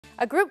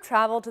A group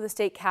traveled to the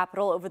state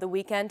capitol over the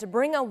weekend to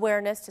bring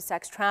awareness to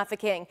sex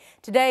trafficking.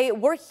 Today,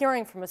 we're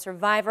hearing from a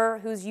survivor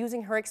who's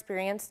using her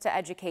experience to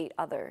educate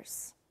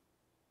others.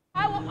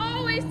 I will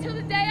always, till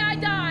the day I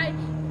die,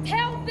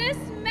 tell this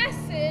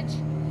message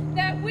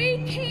that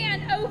we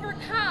can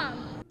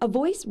overcome. A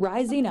voice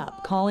rising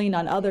up, calling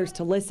on others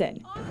to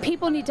listen.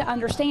 People need to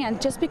understand,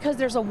 just because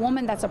there's a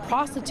woman that's a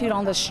prostitute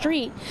on the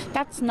street,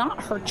 that's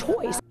not her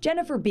choice.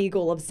 Jennifer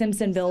Beagle of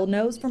Simpsonville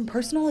knows from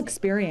personal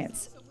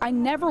experience. I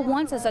never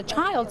once as a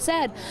child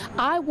said,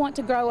 I want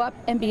to grow up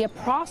and be a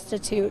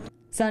prostitute.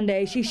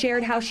 Sunday, she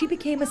shared how she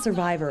became a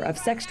survivor of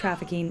sex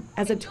trafficking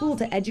as a tool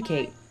to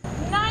educate.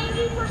 90%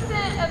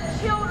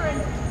 of children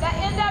that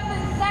end up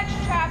in sex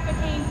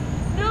trafficking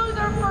knew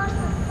their first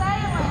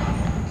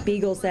assailant.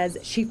 Beagle says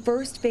she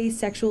first faced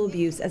sexual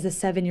abuse as a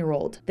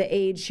 7-year-old, the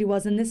age she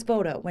was in this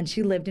photo when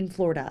she lived in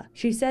Florida.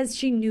 She says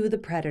she knew the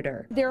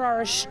predator. There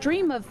are a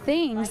stream of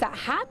things that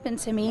happened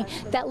to me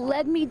that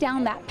led me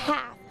down that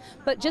path.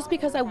 But just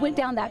because I went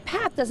down that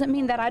path doesn't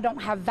mean that I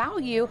don't have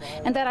value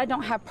and that I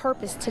don't have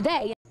purpose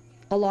today.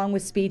 Along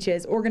with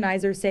speeches,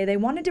 organizers say they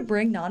wanted to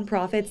bring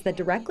nonprofits that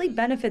directly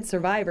benefit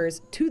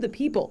survivors to the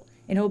people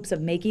in hopes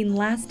of making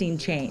lasting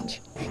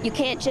change. You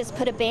can't just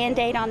put a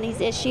Band-Aid on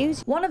these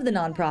issues. One of the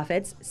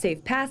nonprofits,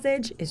 Safe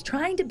Passage, is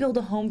trying to build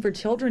a home for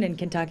children in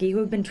Kentucky who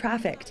have been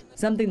trafficked,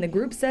 something the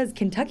group says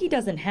Kentucky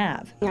doesn't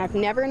have. I've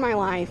never in my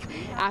life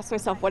asked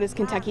myself, what is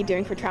Kentucky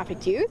doing for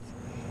trafficked youth?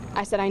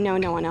 I said, I know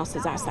no one else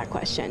has asked that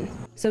question.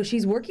 So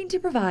she's working to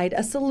provide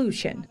a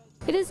solution.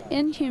 It is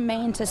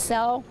inhumane to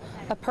sell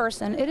a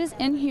person. It is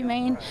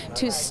inhumane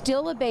to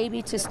steal a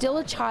baby, to steal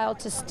a child,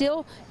 to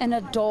steal an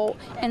adult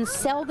and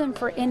sell them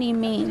for any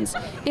means.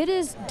 It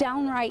is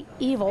downright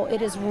evil.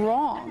 It is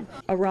wrong.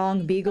 A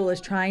wrong Beagle is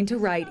trying to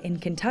right in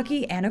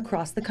Kentucky and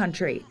across the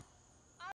country.